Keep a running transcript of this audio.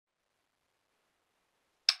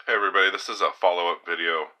Hey everybody, this is a follow-up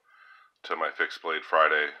video to my Fixed Blade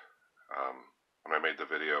Friday. When I made the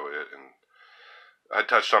video, I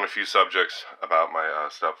touched on a few subjects about my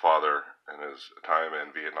stepfather and his time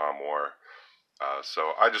in Vietnam War.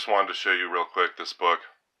 So I just wanted to show you real quick this book.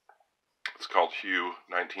 It's called Hugh,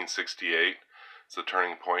 1968. It's the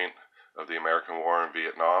turning point of the American War in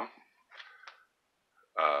Vietnam,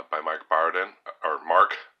 by Mark Bowden,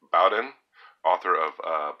 author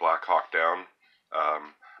of Black Hawk Down.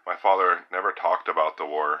 My father never talked about the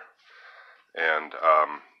war, and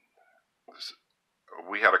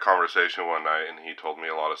we had a conversation one night, and he told me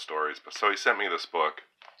a lot of stories. But so he sent me this book.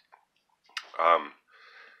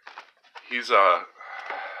 His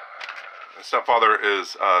stepfather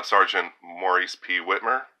is Sergeant Maurice P.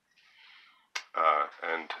 Whitmer,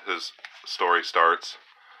 and his story starts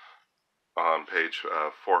on page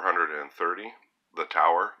 430, The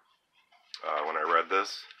Tower. When I read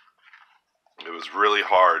this, it was really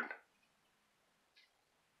hard.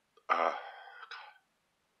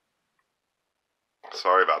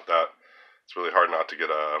 Sorry about that. It's really hard not to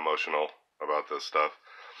get emotional about this stuff.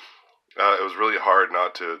 It was really hard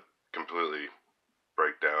not to completely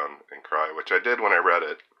break down and cry, which I did when I read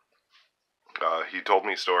it. He told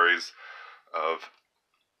me stories of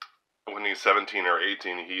when he's 17 or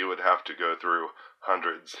 18, he would have to go through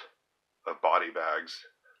hundreds of body bags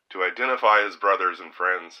to identify his brothers and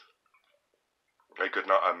friends. I could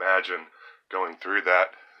not imagine going through that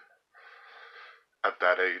at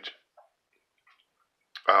that age.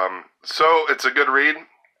 So it's a good read.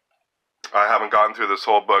 I haven't gotten through this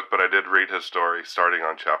whole book, but I did read his story starting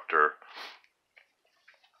on chapter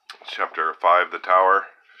 5, The Tower.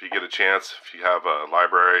 If you get a chance, if you have a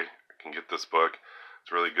library, you can get this book.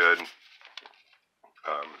 It's really good.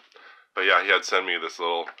 But yeah, he had sent me this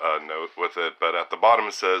little note with it, but at the bottom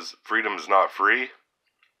it says, "Freedom is not free."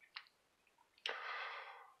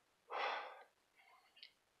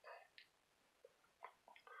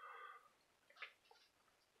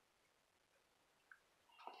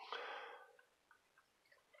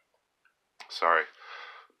 Sorry,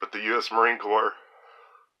 but the U.S. Marine Corps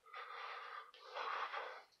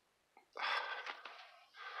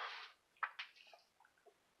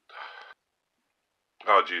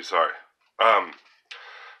oh geez, sorry.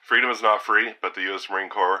 Freedom is not free, but the U.S. Marine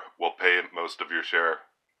Corps will pay most of your share.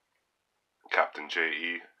 Captain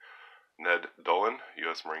J.E. Ned Dolan,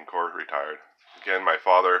 U.S. Marine Corps, retired. Again, my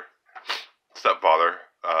stepfather,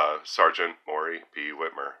 Sergeant Maury P.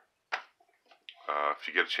 Whitmer. If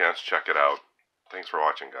you get a chance, check it out. Thanks for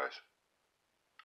watching, guys.